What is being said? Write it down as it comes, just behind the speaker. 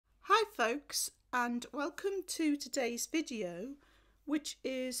folks, and welcome to today's video, which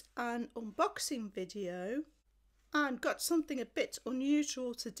is an unboxing video, and got something a bit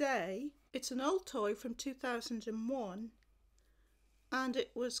unusual today. It's an old toy from 2001 and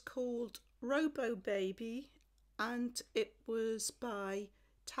it was called Robo Baby, and it was by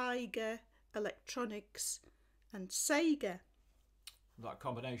Tiger Electronics and Sega. That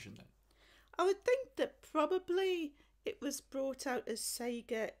combination then? I would think that probably it was brought out as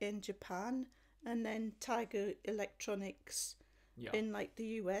Sega in Japan and then Tiger Electronics in like the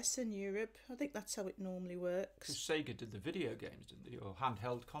US and Europe. I think that's how it normally works. Because Sega did the video games, didn't they? Or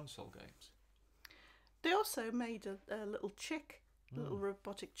handheld console games. They also made a little chick, a little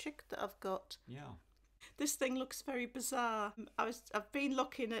robotic chick that I've got. Yeah. This thing looks very bizarre. I've been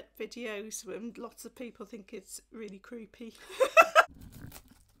looking at videos and lots of people think it's really creepy.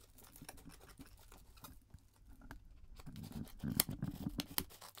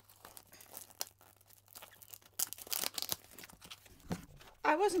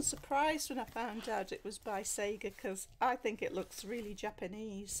 I wasn't surprised when I found out it was by Sega because I think it looks really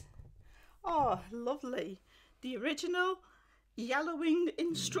Japanese. Oh, lovely. The original yellowing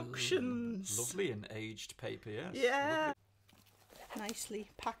instructions. Lovely and aged paper, yes. Yeah. Lovely. Nicely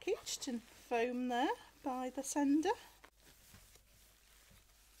packaged and foam there by the sender.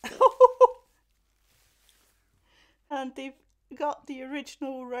 And they've got the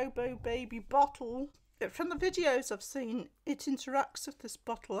original Robo Baby bottle. From the videos I've seen, it interacts with this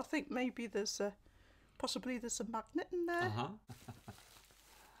bottle. I think maybe possibly there's a magnet in there. Oh,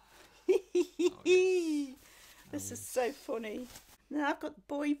 yes. This is so funny. Now I've got the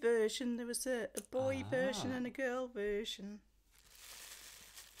boy version. There was a boy version and a girl version.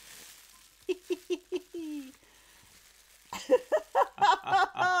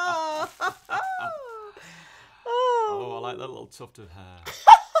 Oh, I like that little tuft of hair.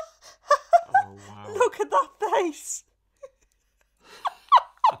 Oh, wow. Look at that face.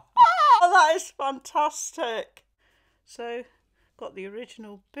 Oh, that is fantastic. So, got the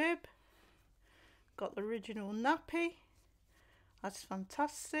original bib. Got the original nappy. That's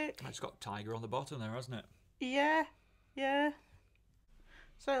fantastic. It's got Tiger on the bottom there, hasn't it? Yeah, yeah.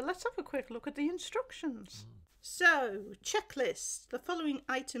 So, let's have a quick look at the instructions. So, checklist. The following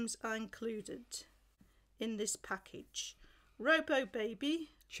items are included in this package. Robo Baby.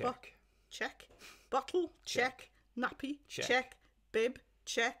 Check. Check. Bottle. Check. Nappy. Check. Bib.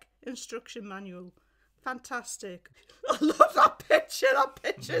 Check. Instruction manual. Fantastic. I love that picture. That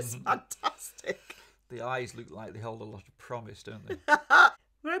picture's fantastic. The eyes look like they hold a lot of promise, don't they?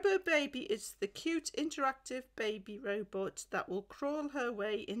 Robo Baby is the cute interactive baby robot that will crawl her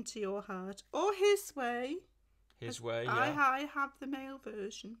way into your heart, or his way. His way, yeah. I have the male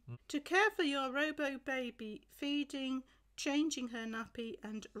version. To care for your Robo Baby, feeding, changing her nappy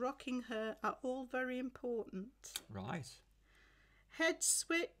and rocking her are all very important. Right. Head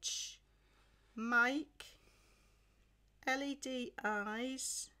switch, mic, LED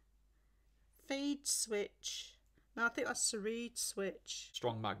eyes, feed switch. No, I think that's a reed switch.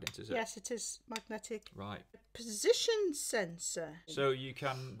 Strong magnet, is it? Yes, it is magnetic. Right. Position sensor. So you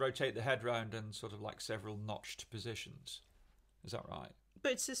can rotate the head round in sort of like several notched positions. Is that right?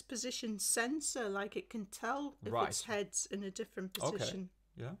 But it's this position sensor, like it can tell if its head's in a different position.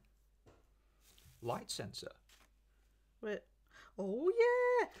 Okay. Yeah. Light sensor. Wait. Oh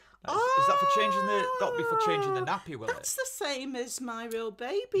yeah. Is that for changing the? That'll be for changing the nappy, will That's the same as my real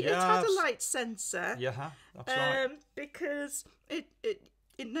baby. Yes. It had a light sensor. Yeah, that's right. Because it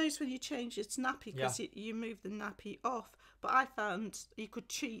knows when you change its nappy because you move the nappy off. But I found you could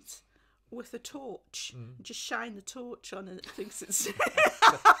cheat with a torch. Just shine the torch on and it thinks it's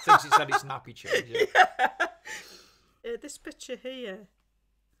thinks it's had its nappy change. Yeah. This picture here.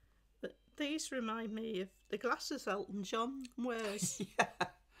 These remind me of the glasses Elton John wears. Yeah,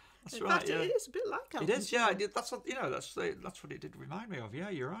 that's in right. fact, yeah. it is a bit like Elton It is, yeah. John. That's what That's what it did remind me of. Yeah,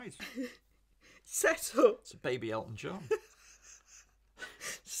 you're right. Set up. It's a baby Elton John.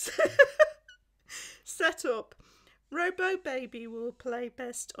 Set up. Robo Baby will play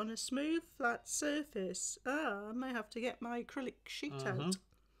best on a smooth, flat surface. I may have to get my acrylic sheet out.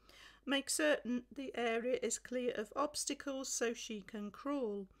 Make certain the area is clear of obstacles so she can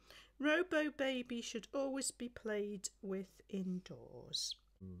crawl. Robo Baby should always be played with indoors.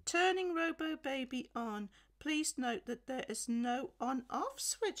 Turning Robo Baby on. Please note that there is no on-off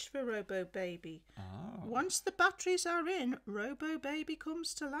switch for Robo Baby. Once the batteries are in, Robo Baby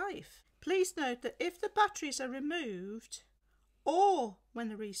comes to life. Please note that if the batteries are removed, or when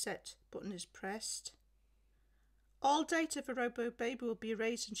the reset button is pressed, all data for Robo Baby will be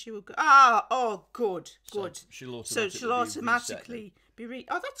erased and she will go... good. So she'll automatically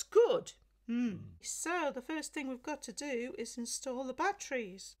Oh, that's good. So the first thing we've got to do is install the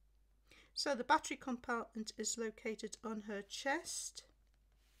batteries. So the battery compartment is located on her chest.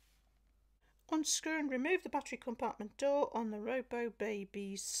 Unscrew and remove the battery compartment door on the Robo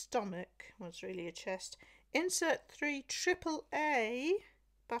Baby's stomach. Well, it's really a chest. Insert 3 AAA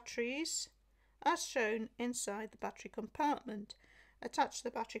batteries as shown inside the battery compartment. Attach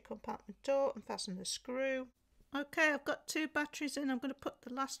the battery compartment door and fasten the screw. Okay, I've got 2 batteries in. I'm going to put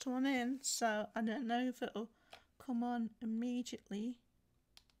the last one in, so I don't know if it'll come on immediately.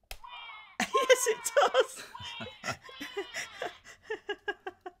 Yes, it does.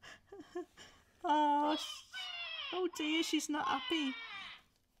 Oh dear, she's not happy.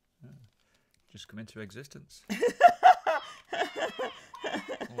 Just come into existence. A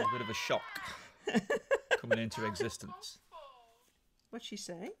bit of a shock coming into existence. What'd she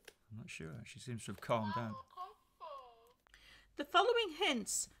say? I'm not sure. She seems to have calmed down. The following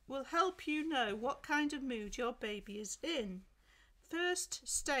hints will help you know what kind of mood your baby is in. First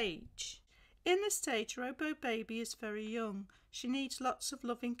stage. In this stage, Robo Baby is very young. She needs lots of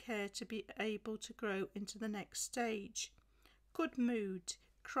loving care to be able to grow into the next stage. Good mood.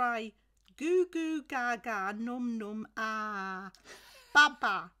 Cry goo goo gaga num num ah.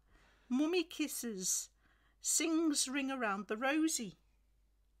 Baba. Mummy kisses. Sings ring around the rosy.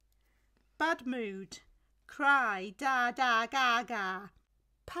 Bad mood. Cry da da gaga.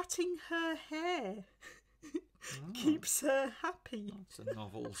 Patting her hair. Keeps her happy. That's a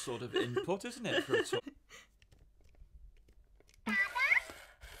novel sort of input, isn't it? For a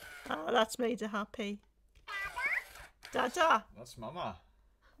Oh, that's made her happy. Dada. That's Mama.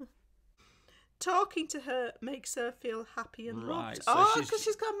 Talking to her makes her feel happy and Right, loved. so Because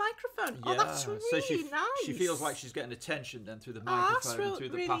she's got a microphone. Yeah, Oh, that's really nice. She feels like she's getting attention then through the that's microphone and through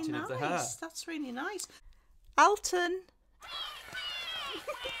the really patting nice. of the hair. That's really nice. Alton.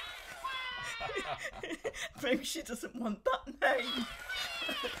 Maybe she doesn't want that name.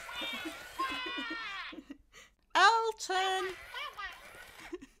 Alton.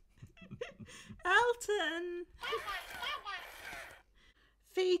 Alton.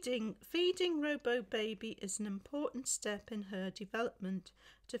 Feeding Robo Baby is an important step in her development.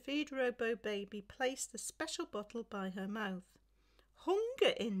 To feed Robo Baby, place the special bottle by her mouth.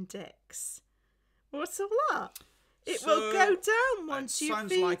 Hunger index. What's all that? It will go down once you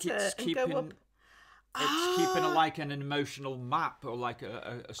feed like her it's and keeping, go up. It's keeping like an emotional map or like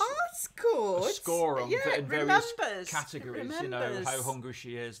a That's good. a score on in various remembers. categories. You know how hungry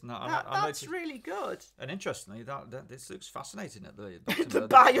she is. And That's really good. And interestingly, this looks fascinating at the The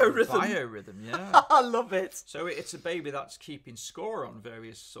biorhythm. Biorhythm, yeah. I love it. So it's a baby that's keeping score on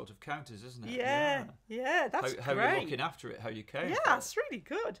various sort of counters, isn't it? Yeah, that's how great. you're looking after it, how you care. Yeah, that's really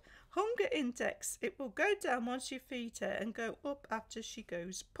good. Hunger index. It will go down once you feed her and go up after she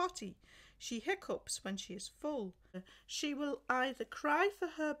goes potty. She hiccups when she is full. She will either cry for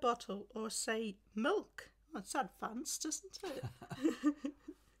her bottle or say milk. Oh, it's advanced, doesn't it?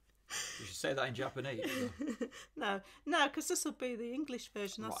 You should say that in Japanese. No, because this will be the English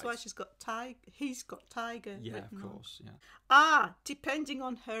version. That's why she's got tiger. He's got tiger. Yeah, of course. On. Yeah. Depending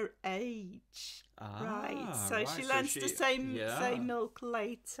on her age. Right. So she learns to say milk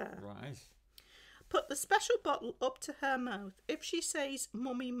later. Right. Put the special bottle up to her mouth. If she says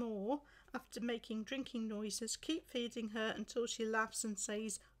 "mummy more" after making drinking noises, keep feeding her until she laughs and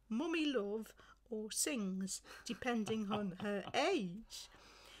says "mummy love" or sings, depending on her age.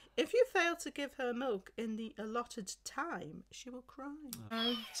 If you fail to give her milk in the allotted time, she will cry.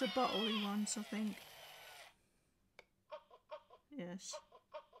 Oh, it's a bottle he wants, I think. Yes.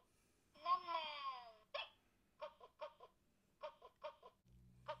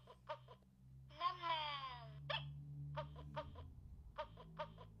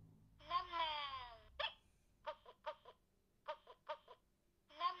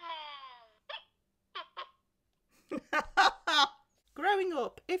 Growing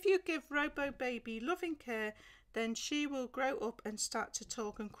up, if you give Robo Baby loving care, then she will grow up and start to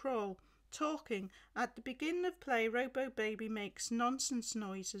talk and crawl. Talking. At the beginning of play, Robo Baby makes nonsense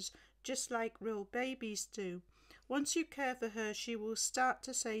noises, just like real babies do. Once you care for her, she will start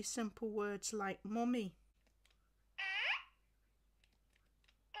to say simple words like mummy.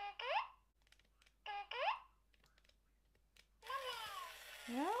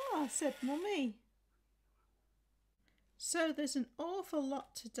 Yeah, I said mummy. So there's an awful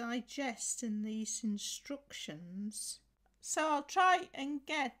lot to digest in these instructions. So I'll try and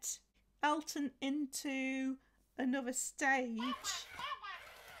get Elton into another stage.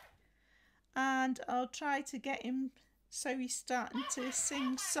 And I'll try to get him so he's starting to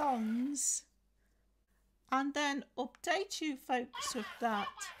sing songs. and then update you folks with that.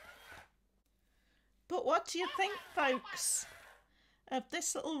 But what do you think, folks, of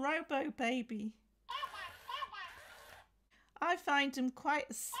this little Robo baby? I find him quite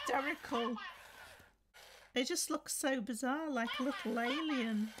hysterical. He just looks so bizarre, like a little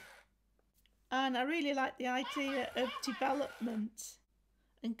alien. And I really like the idea of development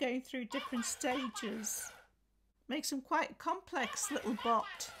and going through different stages. Makes him quite a complex little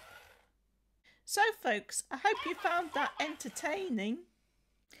bot. So folks, I hope you found that entertaining.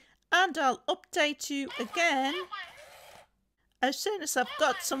 And I'll update you again as soon as I've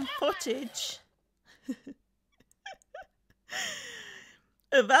got some footage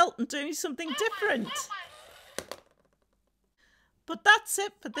of Elton doing something different. But that's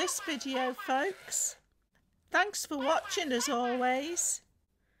it for this video, folks. Thanks for watching as always,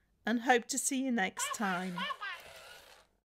 and hope to see you next time.